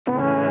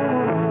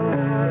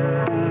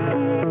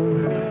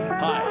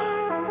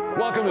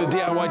to the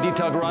DIY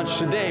Detail Garage.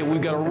 Today,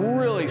 we've got a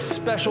really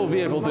special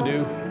vehicle to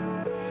do.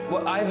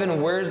 Well,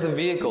 Ivan, where's the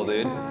vehicle,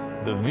 dude?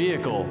 The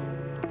vehicle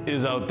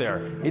is out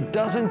there. It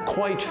doesn't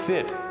quite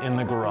fit in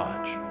the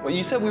garage. Well,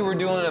 you said we were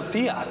doing a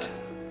Fiat.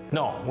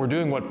 No, we're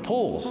doing what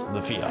pulls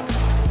the Fiat.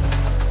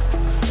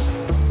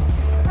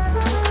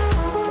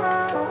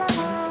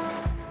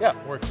 Yeah,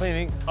 we're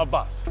cleaning a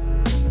bus.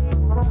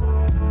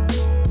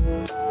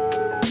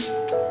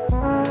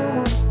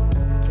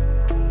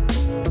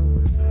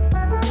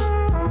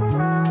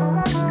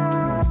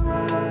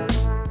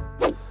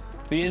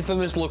 The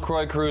infamous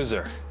LaCroix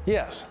Cruiser.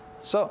 Yes,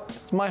 so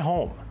it's my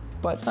home,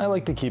 but I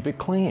like to keep it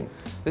clean.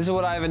 This is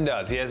what Ivan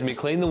does. He has me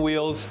clean the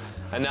wheels,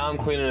 and now I'm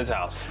cleaning his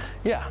house.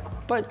 Yeah,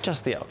 but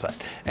just the outside.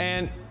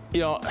 And,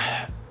 you know,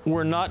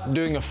 we're not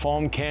doing a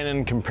foam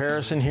cannon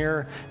comparison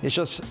here.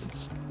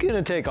 It's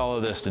gonna take all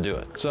of this to do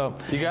it. So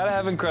you gotta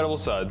have incredible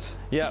suds.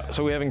 Yeah,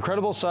 so we have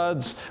incredible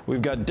suds.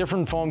 We've got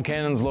different foam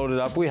cannons loaded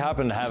up. We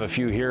happen to have a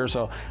few here,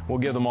 so we'll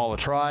give them all a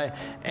try.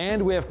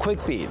 And we have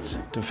quick beads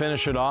to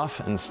finish it off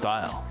in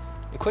style.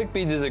 Quick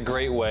beads is a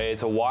great way.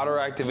 It's a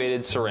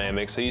water-activated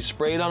ceramic, so you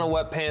spray it on a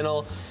wet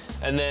panel,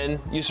 and then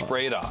you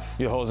spray it off.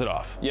 You hose it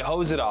off. You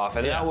hose it off,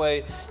 and that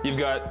way you've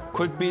got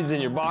quick beads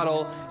in your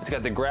bottle. It's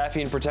got the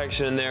graphene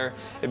protection in there.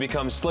 It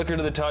becomes slicker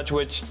to the touch,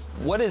 which,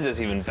 what is this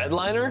even, bed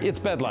liner? It's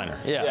bed liner,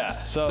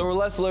 yeah. So we're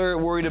less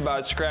worried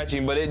about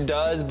scratching, but it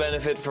does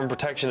benefit from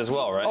protection as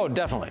well, right? Oh,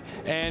 definitely.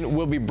 And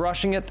we'll be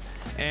brushing it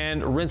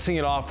and rinsing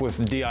it off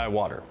with DI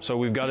water. So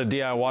we've got a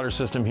DI water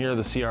system here,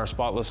 the CR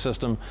Spotless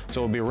system.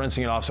 So we'll be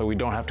rinsing it off so we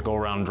don't have to go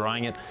around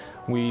drying it.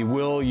 We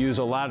will use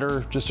a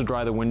ladder just to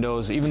dry the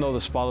windows. Even though the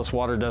spotless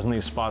water doesn't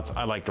leave spots,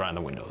 I like drying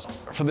the windows.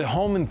 For the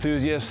home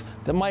enthusiasts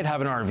that might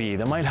have an RV,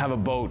 that might have a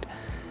boat,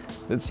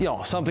 that's, you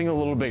know, something a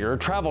little bigger, a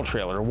travel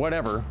trailer,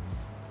 whatever,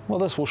 well,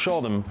 this will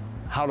show them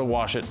how to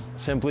wash it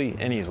simply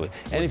and easily.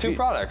 And with two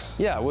products.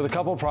 Yeah, with a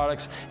couple of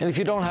products. And if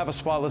you don't have a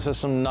spotless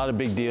system, not a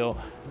big deal.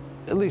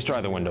 At least dry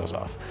the windows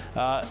off.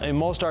 In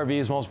most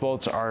RVs, most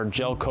boats are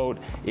gel coat.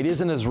 It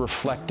isn't as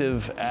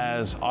reflective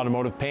as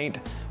automotive paint.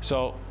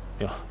 So,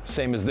 you know,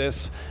 same as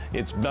this,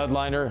 it's bed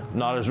liner,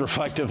 not as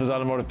reflective as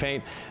automotive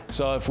paint.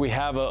 So if we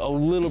have a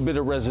little bit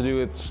of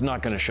residue, it's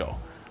not gonna show.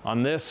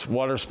 On this,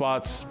 water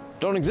spots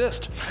don't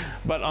exist.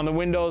 But on the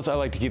windows, I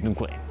like to keep them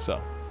clean,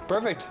 so.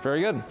 Perfect.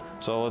 Very good.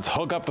 So let's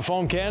hook up the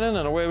foam cannon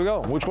and away we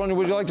go. Which one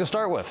would you like to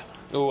start with?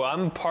 Ooh,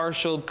 I'm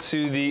partial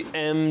to the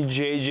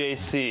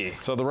MJJC.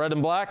 So the red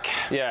and black?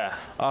 Yeah.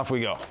 Off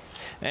we go.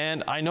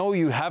 And I know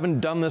you haven't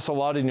done this a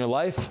lot in your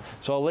life,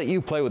 so I'll let you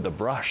play with the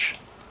brush.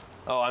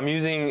 Oh, I'm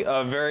using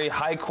a very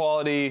high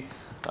quality,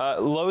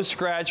 low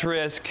scratch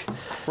risk,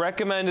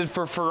 recommended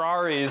for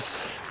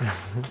Ferraris.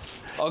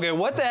 Okay,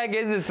 what the heck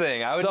is this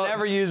thing? I would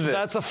never use this.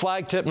 That's a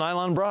flag tip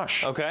nylon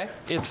brush. Okay.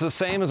 It's the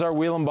same as our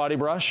wheel and body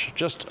brush,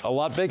 just a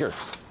lot bigger.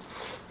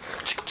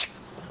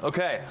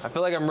 Okay, I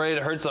feel like I'm ready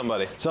to hurt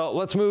somebody. So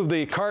let's move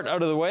the cart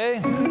out of the way.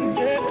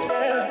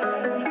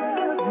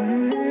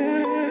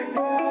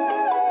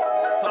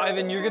 So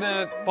Ivan, you're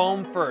gonna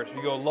foam first.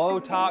 You go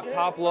low, top,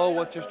 top, low.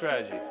 What's your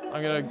strategy?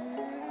 I'm gonna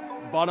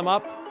bottom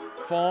up,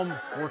 foam,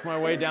 work my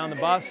way down the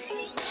bus.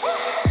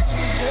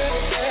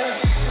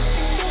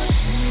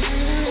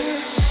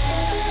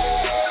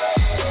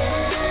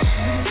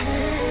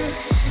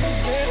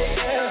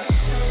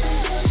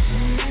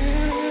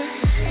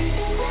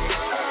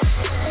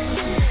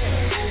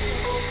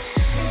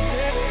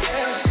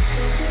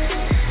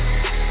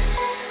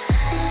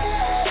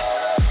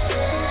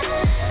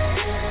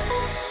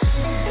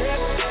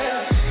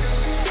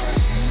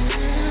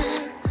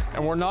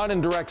 And we're not in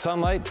direct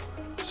sunlight,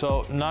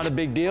 so not a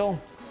big deal.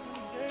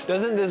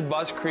 Doesn't this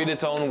bus create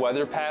its own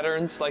weather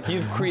patterns? Like,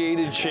 you've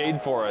created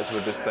shade for us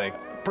with this thing.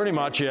 Pretty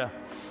much, yeah.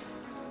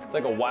 It's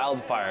like a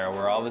wildfire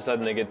where all of a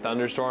sudden they get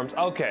thunderstorms.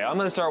 Okay, I'm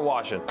gonna start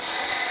washing.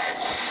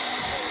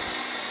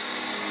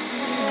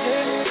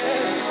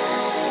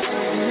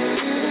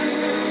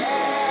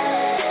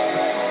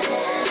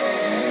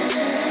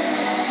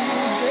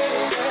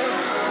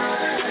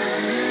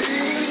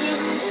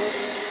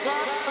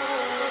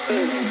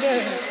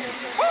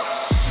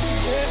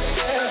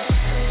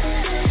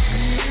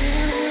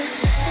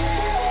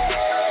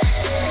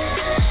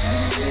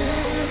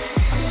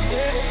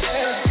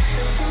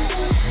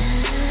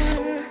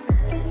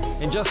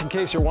 And just in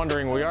case you're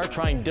wondering, we are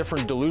trying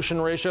different dilution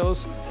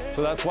ratios,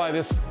 so that's why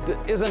this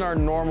isn't our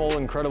normal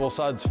Incredible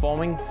Suds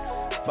foaming,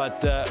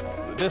 but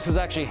this is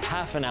actually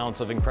half an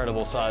ounce of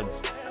Incredible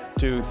Suds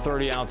to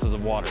 30 ounces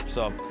of water.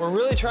 So we're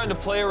really trying to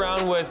play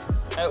around with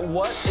at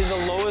what is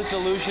the lowest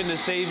dilution to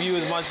save you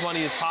as much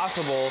money as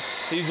possible,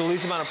 to use the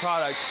least amount of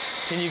product,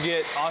 can you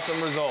get awesome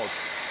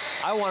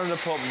results? I wanted to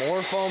put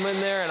more foam in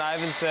there, and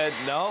Ivan said,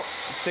 no,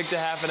 stick to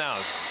half an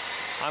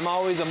ounce. I'm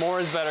always a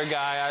more is better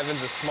guy.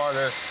 Ivan's a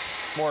smarter,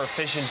 more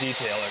efficient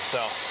detailer,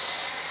 so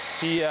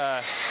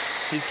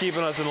he's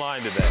keeping us in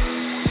line today.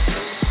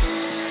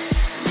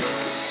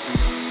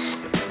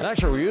 And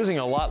actually, we're using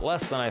a lot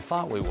less than I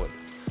thought we would.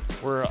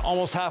 We're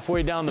almost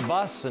halfway down the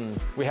bus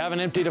and we haven't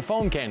emptied a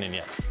foam cannon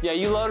yet. Yeah,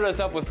 you loaded us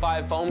up with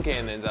 5 foam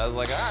cannons. I was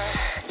like, all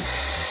right.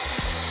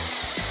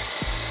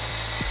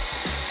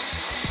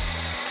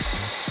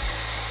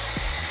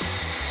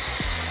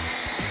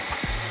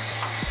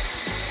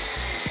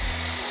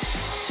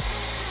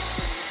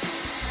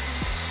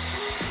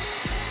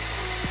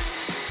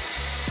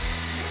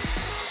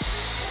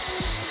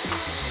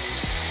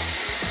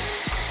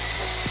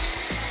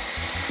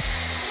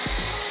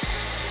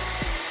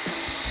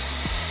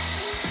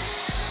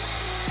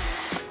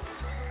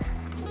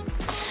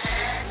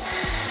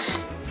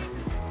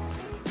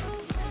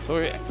 So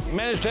we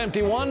managed to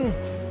empty one.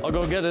 I'll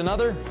go get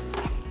another.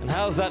 And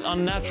how's that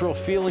unnatural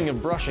feeling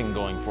of brushing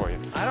going for you?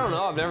 I don't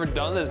know, I've never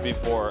done this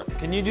before.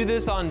 Can you do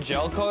this on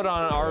gel coat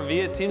on an RV?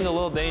 It seems a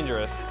little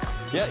dangerous.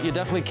 Yeah, you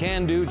definitely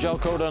can do gel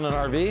coat on an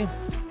RV.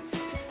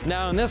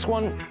 Now in this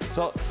one,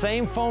 so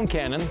same foam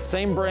cannon,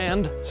 same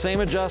brand,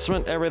 same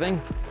adjustment,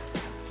 everything.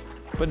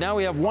 But now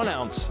we have 1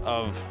 ounce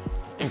of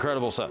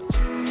Incredible Suds.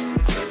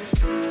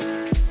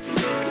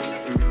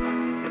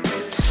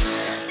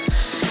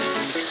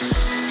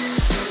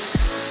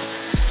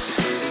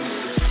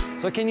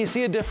 So can you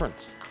see a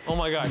difference? Oh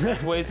my gosh,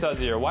 that's way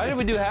sudsier. Why did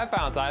we do ½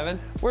 ounce, Yvan?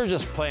 We're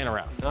just playing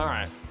around. All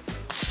right.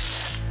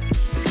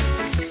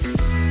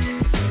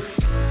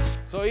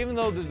 So even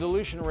though the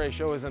dilution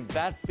ratio isn't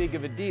that big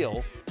of a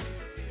deal,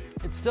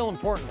 it's still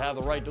important to have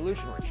the right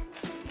dilution ratio.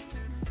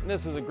 And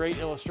this is a great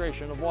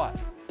illustration of why.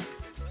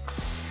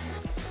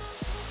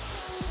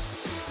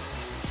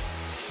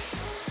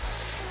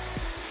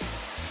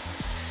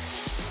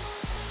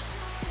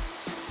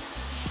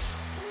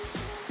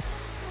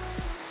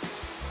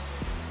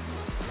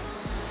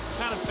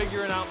 Kind of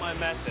figuring out my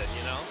method,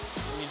 you know?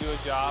 When you do a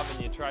job and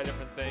you try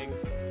different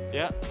things,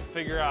 Yeah.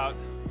 figure out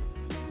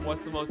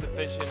what's the most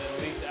efficient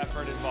and least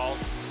effort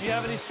involved. Do you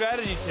have any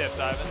strategy tips,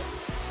 Yvan?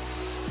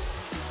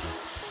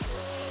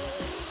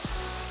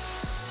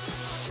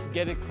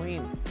 Get it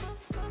clean.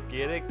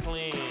 Get it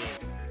clean.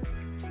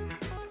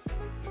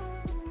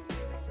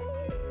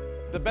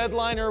 The bed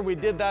liner, we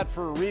did that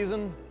for a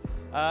reason.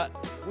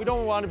 We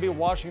don't want to be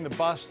washing the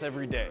bus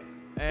every day.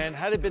 And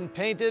had it been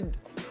painted,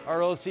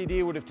 our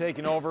OCD would have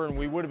taken over and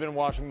we would have been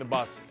washing the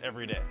bus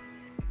every day.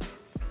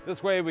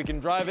 This way we can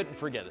drive it and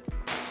forget it.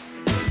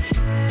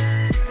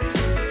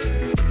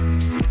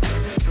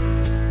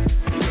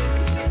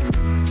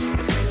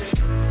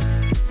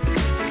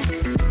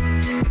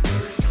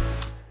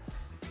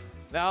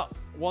 Now,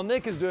 while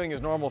Nick is doing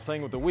his normal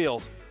thing with the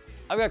wheels,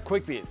 I've got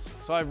quick beads.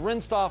 So I've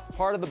rinsed off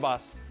part of the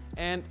bus,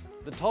 and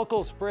the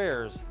Tulco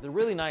sprayers, they're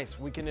really nice.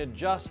 We can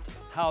adjust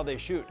how they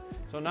shoot.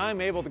 So now I'm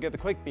able to get the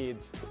quick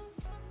beads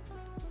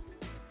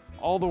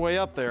all the way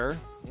up there.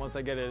 Once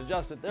I get it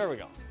adjusted, there we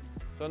go.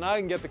 So now I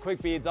can get the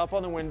quick beads up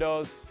on the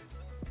windows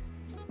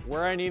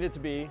where I need it to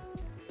be.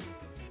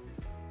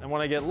 And when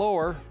I get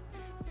lower,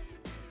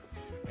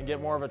 I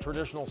get more of a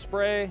traditional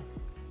spray,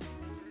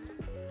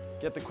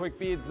 get the quick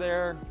beads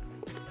there,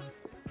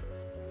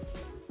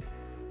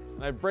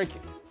 and I break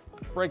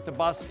the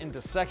bus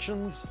into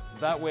sections.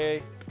 That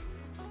way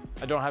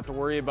I don't have to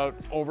worry about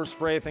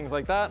overspray, things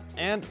like that.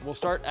 And we'll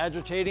start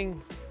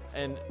agitating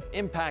and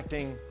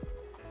impacting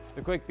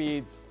the quick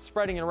beads,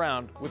 spreading it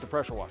around with the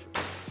pressure washer.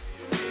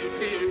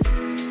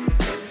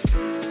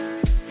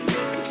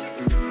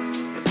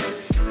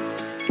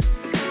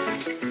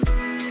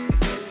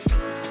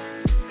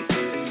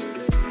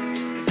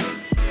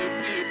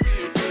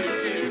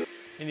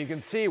 And you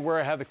can see where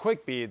I have the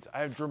quick beads, I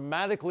have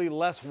dramatically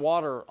less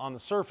water on the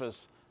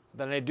surface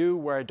than I do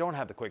where I don't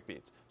have the quick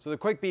beads. So the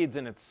quick beads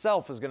in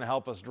itself is going to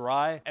help us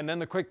dry, and then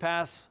the quick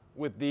pass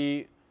with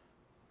the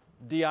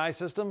DI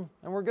system,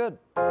 and we're good.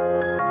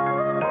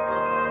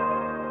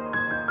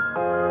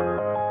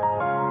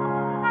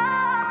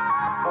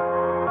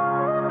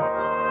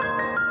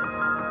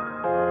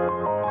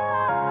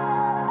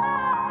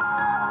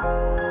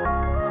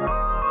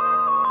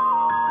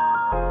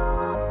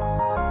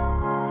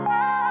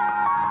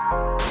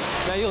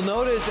 Now you'll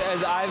notice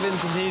as Yvan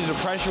continues to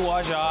pressure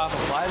wash off,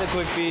 apply the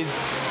quick beads,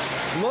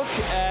 look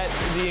at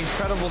the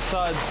Incredible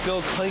Suds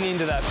still clinging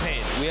to that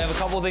paint. We have a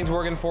couple of things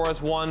working for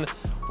us. 1,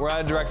 we're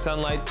out of direct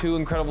sunlight. 2,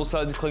 Incredible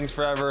Suds clings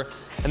forever.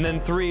 And then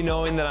 3,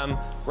 knowing that I'm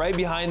right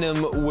behind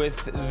him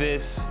with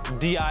this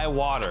DI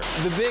water.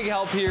 The big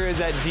help here is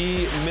that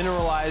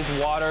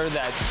demineralized water,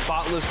 that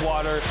spotless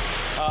water.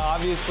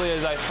 Obviously,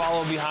 as I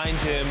follow behind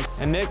him.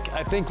 And Nick,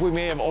 I think we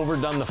may have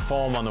overdone the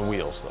foam on the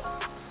wheels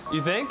though.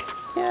 You think?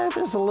 Yeah,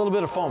 there's a little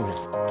bit of foam here.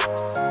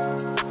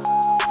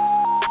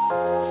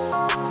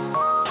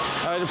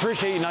 I'd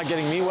appreciate you not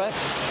getting me wet.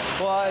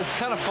 Well, it's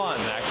kind of fun,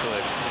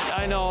 actually.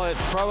 I know, it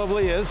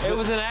probably is. It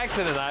was an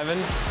accident, Yvan.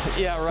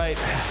 Yeah, right.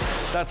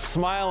 That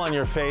smile on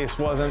your face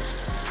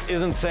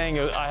isn't saying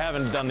I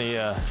haven't done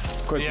the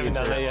quick You beads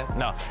haven't done here. that yet?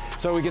 No.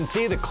 So we can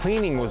see the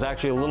cleaning was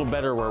actually a little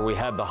better where we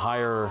had the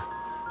higher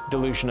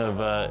dilution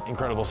of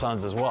Incredible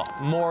Suds as well.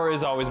 More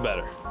is always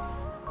better.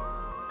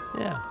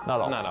 Yeah,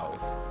 not always. Not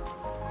always.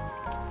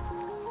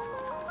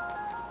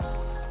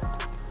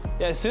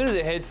 Yeah, as soon as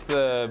it hits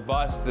the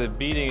bus, the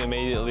beading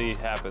immediately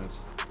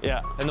happens.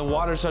 Yeah. And the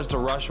water starts to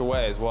rush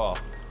away as well.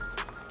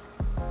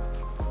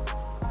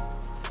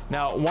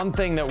 Now, one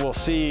thing that we'll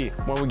see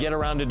when we get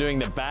around to doing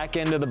the back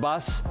end of the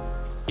bus,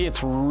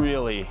 it's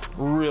really,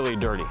 really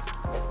dirty.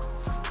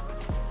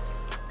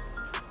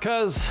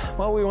 Because,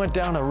 well, we went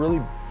down a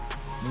really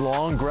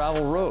long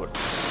gravel road.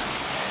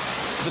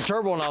 The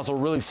turbo nozzle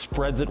really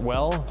spreads it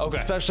well, okay,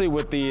 especially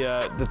with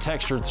the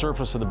textured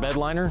surface of the bed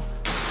liner.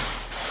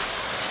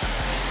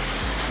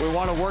 We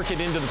want to work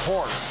it into the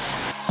pores.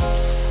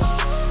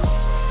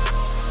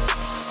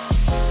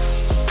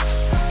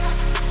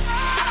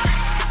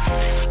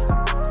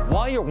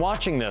 While you're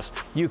watching this,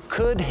 you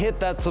could hit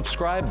that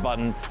subscribe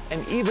button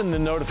and even the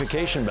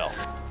notification bell.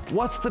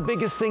 What's the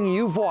biggest thing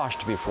you've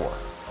washed before?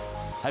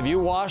 Have you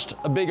washed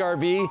a big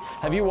RV?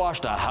 Have you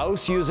washed a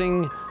house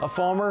using a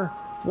foamer?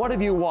 What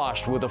have you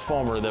washed with a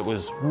foamer that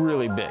was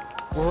really big?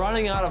 We're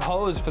running out of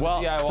hose for the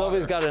DIY. Well,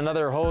 Sylvia's got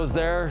another hose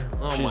there.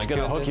 She's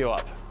gonna hook you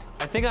up.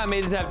 I think I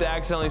may just have to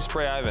accidentally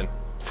spray Yvan.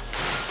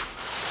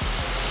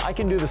 I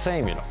can do the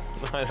same, you know.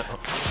 I know.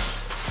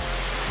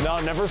 No,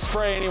 never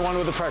spray anyone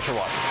with a pressure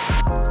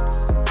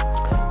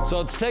washer.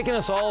 So it's taken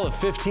us all of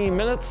 15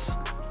 minutes,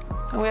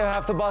 and we have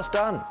half the bus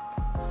done.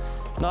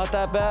 Not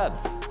that bad.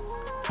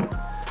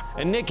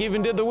 And Nick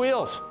even did the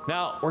wheels.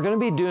 Now, we're gonna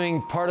be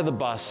doing part of the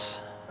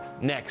bus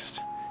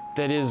next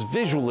that is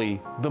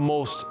visually the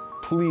most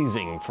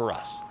pleasing for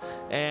us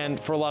and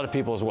for a lot of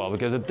people as well,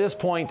 because at this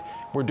point,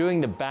 we're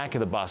doing the back of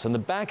the bus, and the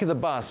back of the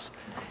bus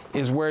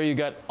is where you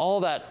got all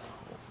that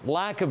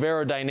lack of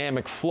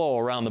aerodynamic flow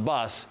around the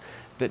bus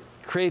that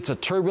creates a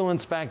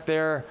turbulence back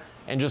there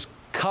and just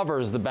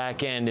covers the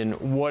back end in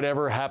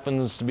whatever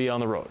happens to be on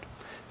the road.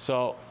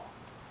 So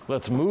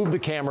let's move the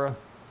camera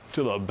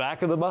to the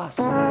back of the bus.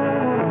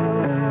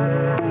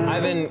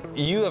 Yvan,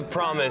 you have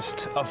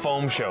promised a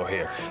foam show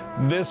here.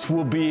 This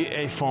will be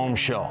a foam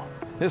show.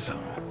 This,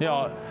 you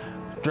know,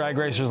 drag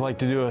racers like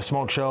to do a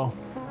smoke show.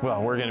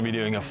 Well, we're gonna be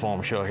doing a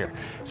foam show here.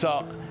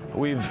 So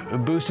we've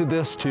boosted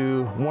this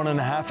to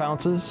 1.5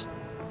 ounces.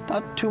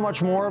 Not too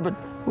much more, but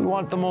we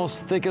want the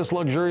most thickest,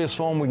 luxurious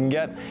foam we can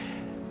get.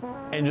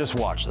 And just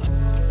watch this.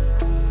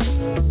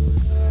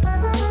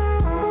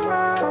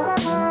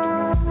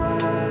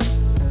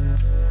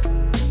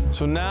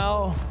 So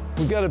now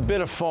we've got a bit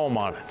of foam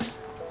on it.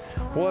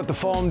 We'll let the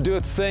foam do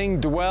its thing,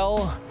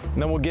 dwell,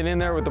 and then we'll get in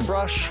there with the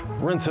brush,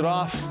 rinse it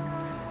off,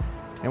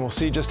 and we'll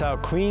see just how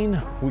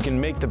clean we can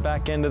make the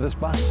back end of this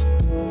bus.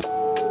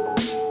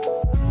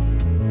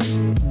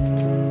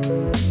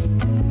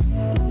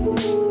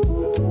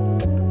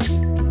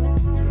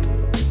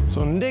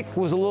 So Nick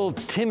was a little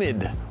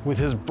timid with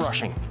his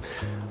brushing.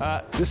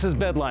 This is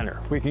bed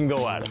liner. We can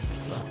go at it.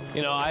 So.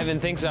 You know, Yvan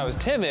thinks I was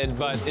timid,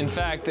 but in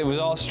fact, it was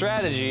all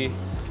strategy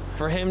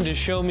for him to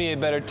show me a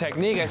better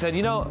technique. I said,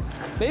 you know,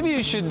 maybe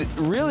you should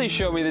really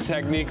show me the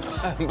technique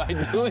by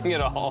doing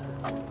it all.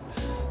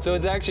 So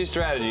it's actually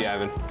strategy,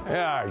 Yvan.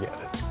 Yeah, I get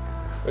it.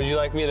 Would you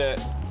like me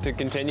to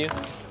continue?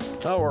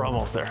 Oh, we're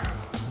almost there.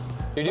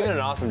 You're doing an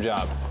awesome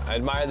job. I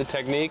admire the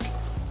technique.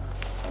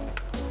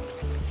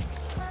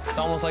 It's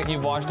almost like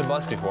you've washed a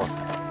bus before.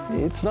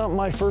 It's not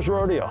my first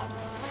rodeo,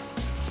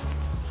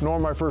 nor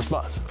my first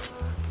bus.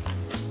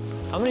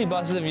 How many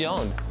buses have you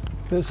owned?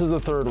 This is the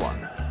third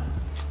one.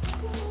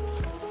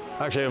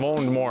 Actually, I've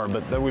owned more,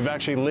 but that we've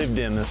actually lived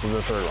in, this is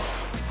the third one.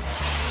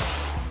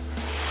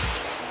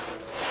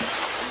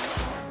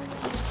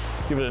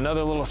 Give it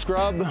another little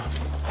scrub,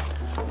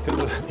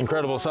 because the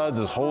Incredible Suds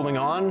is holding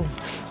on.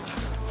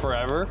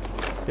 Forever.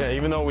 Yeah,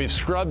 even though we've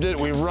scrubbed it,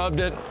 we've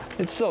rubbed it,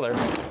 it's still there.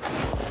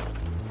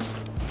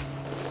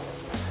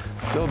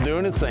 Still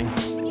doing its thing.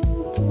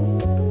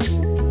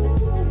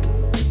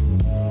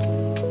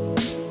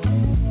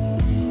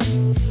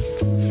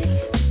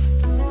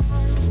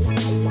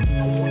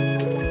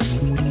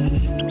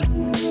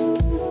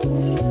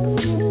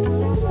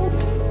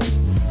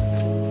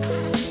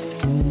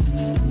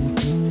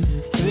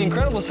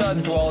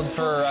 Suds dwelled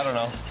for, I don't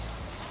know,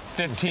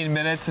 15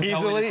 minutes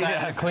until we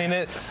decided to clean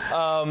it.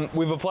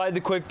 We've applied the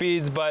quick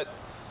beads, but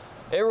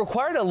it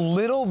required a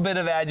little bit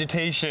of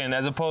agitation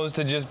as opposed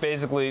to just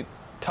basically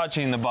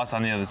touching the bus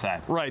on the other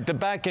side. Right, the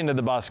back end of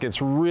the bus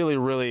gets really,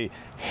 really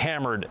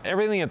hammered.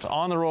 Everything that's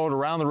on the road,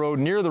 around the road,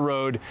 near the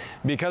road,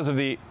 because of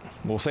the,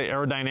 we'll say,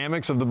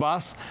 aerodynamics of the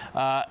bus,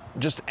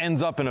 just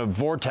ends up in a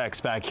vortex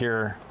back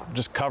here,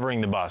 just covering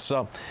the bus.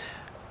 So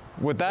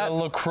with that...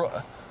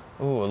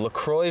 Ooh, a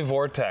LaCroix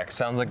Vortex.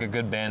 Sounds like a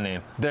good band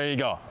name. There you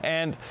go.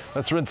 And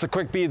let's rinse the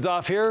quick beads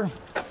off here,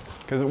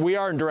 because we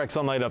are in direct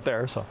sunlight up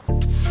there, so.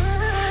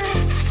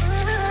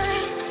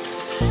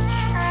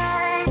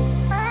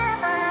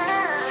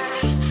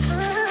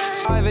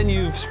 Yvan,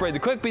 you've sprayed the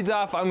quick beads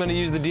off. I'm gonna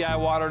use the DI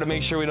water to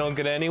make sure we don't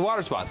get any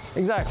water spots.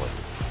 Exactly.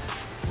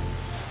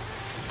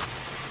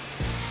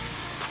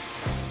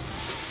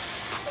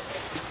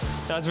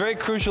 Now, it's very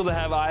crucial to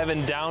have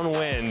Yvan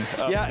downwind.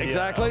 Yeah,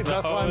 exactly.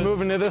 That's why I'm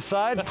moving to this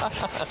side.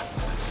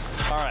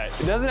 All right.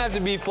 It doesn't have to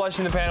be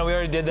flushing the panel. We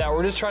already did that.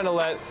 We're just trying to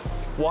let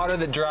water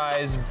that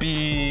dries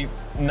be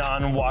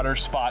non-water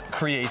spot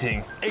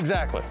creating.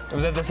 Exactly.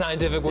 Was that the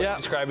scientific way of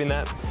describing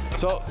that?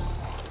 So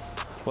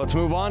let's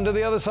move on to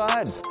the other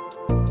side.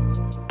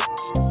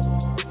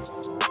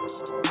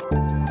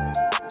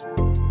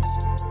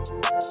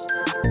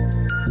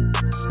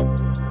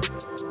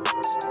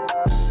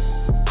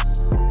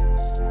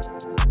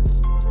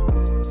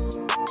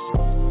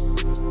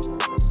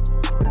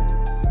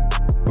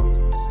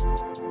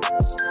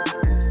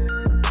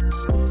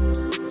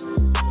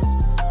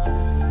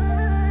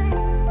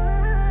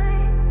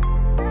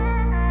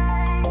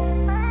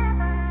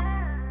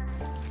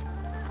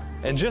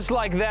 And just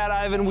like that,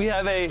 Yvan, we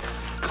have a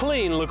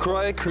clean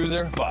LaCroix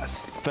Cruiser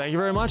bus. Thank you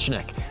very much,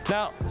 Nick.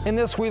 Now, in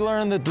this we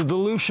learned that the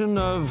dilution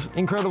of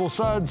Incredible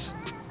Suds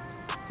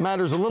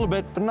matters a little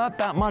bit, but not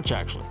that much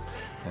actually.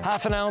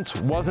 Half an ounce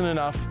wasn't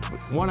enough.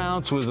 1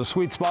 ounce was a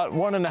sweet spot.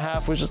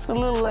 1.5 was just a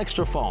little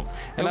extra foam.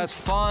 And that's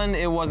fun,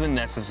 it wasn't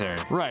necessary.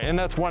 Right, and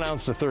that's 1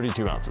 ounce to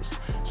 32 ounces.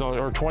 So,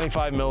 or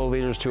 25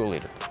 milliliters to a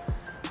liter.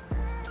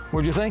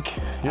 What'd you think?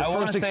 Your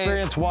first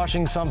experience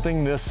washing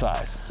something this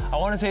size. I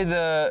want to say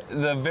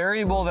the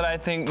variable that I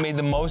think made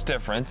the most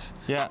difference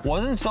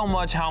wasn't so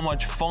much how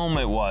much foam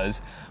it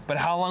was, but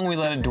how long we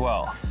let it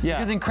dwell. Yeah.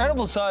 Because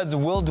Incredible Suds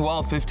will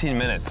dwell 15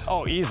 minutes.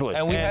 Oh, easily.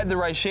 And we had the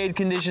right shade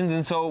conditions,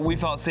 and so we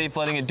felt safe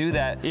letting it do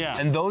that. Yeah.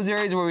 And those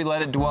areas where we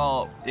let it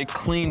dwell, it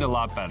cleaned a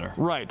lot better.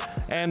 Right.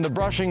 And the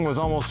brushing was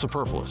almost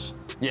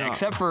superfluous. Yeah,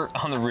 except for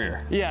on the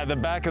rear. Yeah, the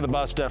back of the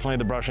bus, definitely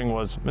the brushing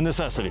was a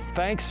necessity.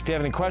 Thanks. If you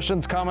have any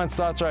questions, comments,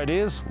 thoughts, or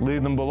ideas,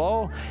 leave them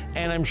below.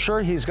 And I'm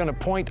sure he's going to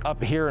point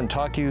up here and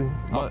talk you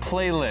a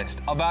playlist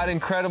about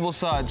Incredible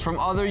Suds from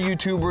other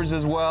YouTubers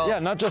as well. Yeah,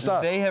 not just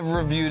us. They have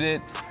reviewed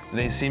it.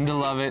 They seem to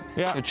love it.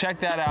 Yeah. So check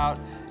that out,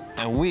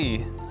 and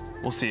we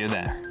will see you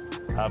there.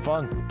 Have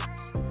fun.